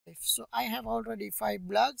So I have already 5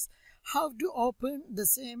 blocks. How to open the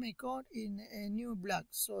same account in a new block?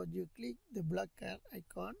 So you click the blocker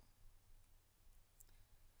icon.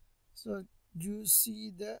 So you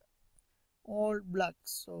see the old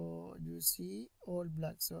blocks. So you see old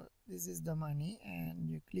blocks. So this is the money, and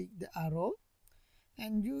you click the arrow,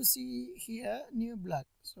 and you see here new block.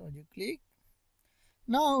 So you click.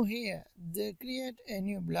 Now here they create a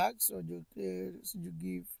new block. So you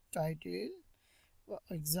give title. For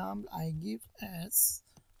example, I give as.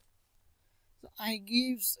 So I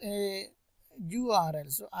gives a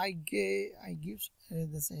URL. So I gives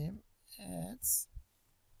the same as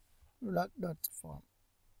blog.form.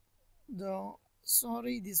 Though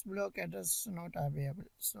sorry, this blog address is not available.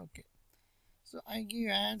 So okay. So I give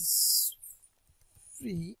as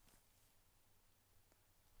free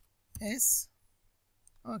s.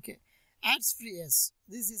 Okay, ads free s.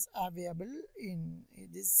 This is available in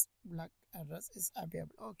this blog address is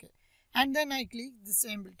available. Okay, and then I click the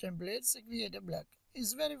same templates, create a blog.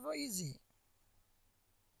 It's very easy.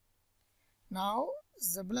 Now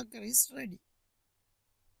the blocker is ready.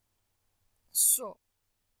 So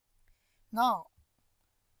now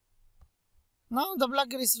the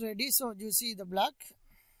blocker is ready. So you see the block.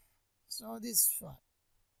 So this one.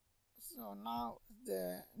 So now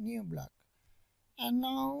the new block, and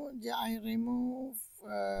now I remove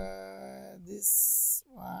this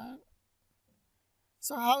one.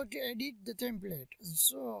 So how to edit the template?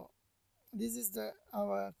 So this is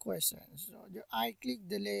our question. So I click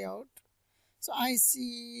the layout. So I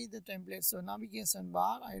see the template. So navigation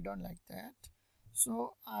bar, I don't like that.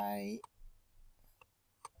 So I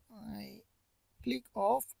click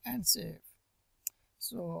off and save.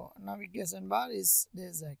 So navigation bar is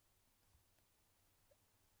there's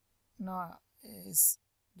is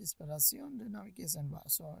dispersion the navigation bar.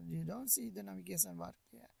 So you don't see the navigation bar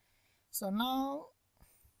here. So now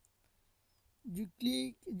you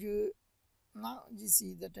click now you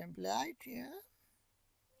see the template here.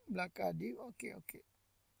 Blocker div. Okay.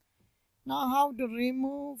 Now how to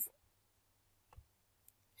remove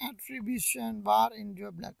attribution bar in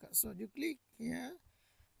your blocker? So you click here.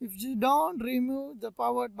 If you don't remove the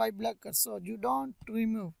powered by blocker, so you don't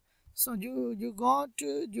remove. So you go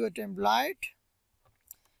to your template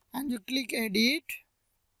and you click edit,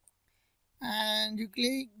 and you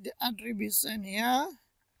click the attribution here.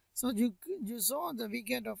 So you saw the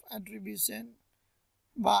widget of attribution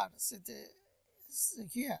bar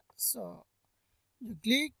here. So you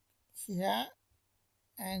click here,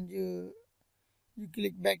 and you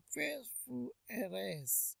click backspace for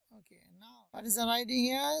erase. Okay, now what is the writing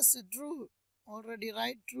here? Is true. Already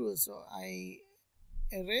write true. So I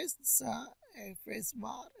erase the face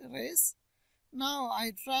bar erase. Now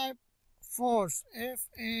I type false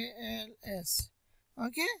FALS.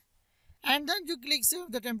 Okay, and then you click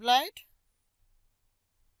save the template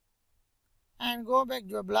and go back to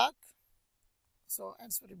your block. So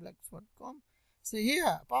adsforyblock.com. So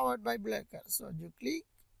here powered by blocker. So you click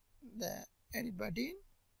the edit button.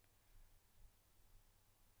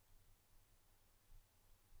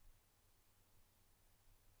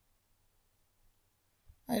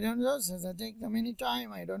 I don't know, says I take the many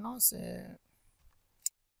time. I don't know, say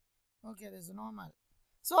okay, this is normal.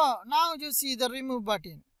 So now you see the remove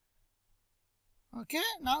button. Okay,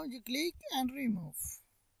 now you click and remove.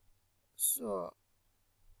 So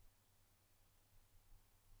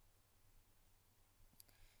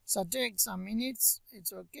take some minutes,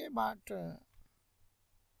 it's okay, but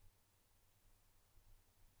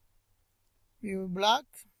view block.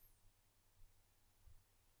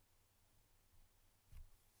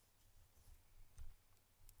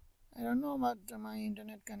 I don't know, but my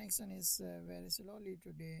internet connection is very slowly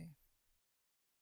today.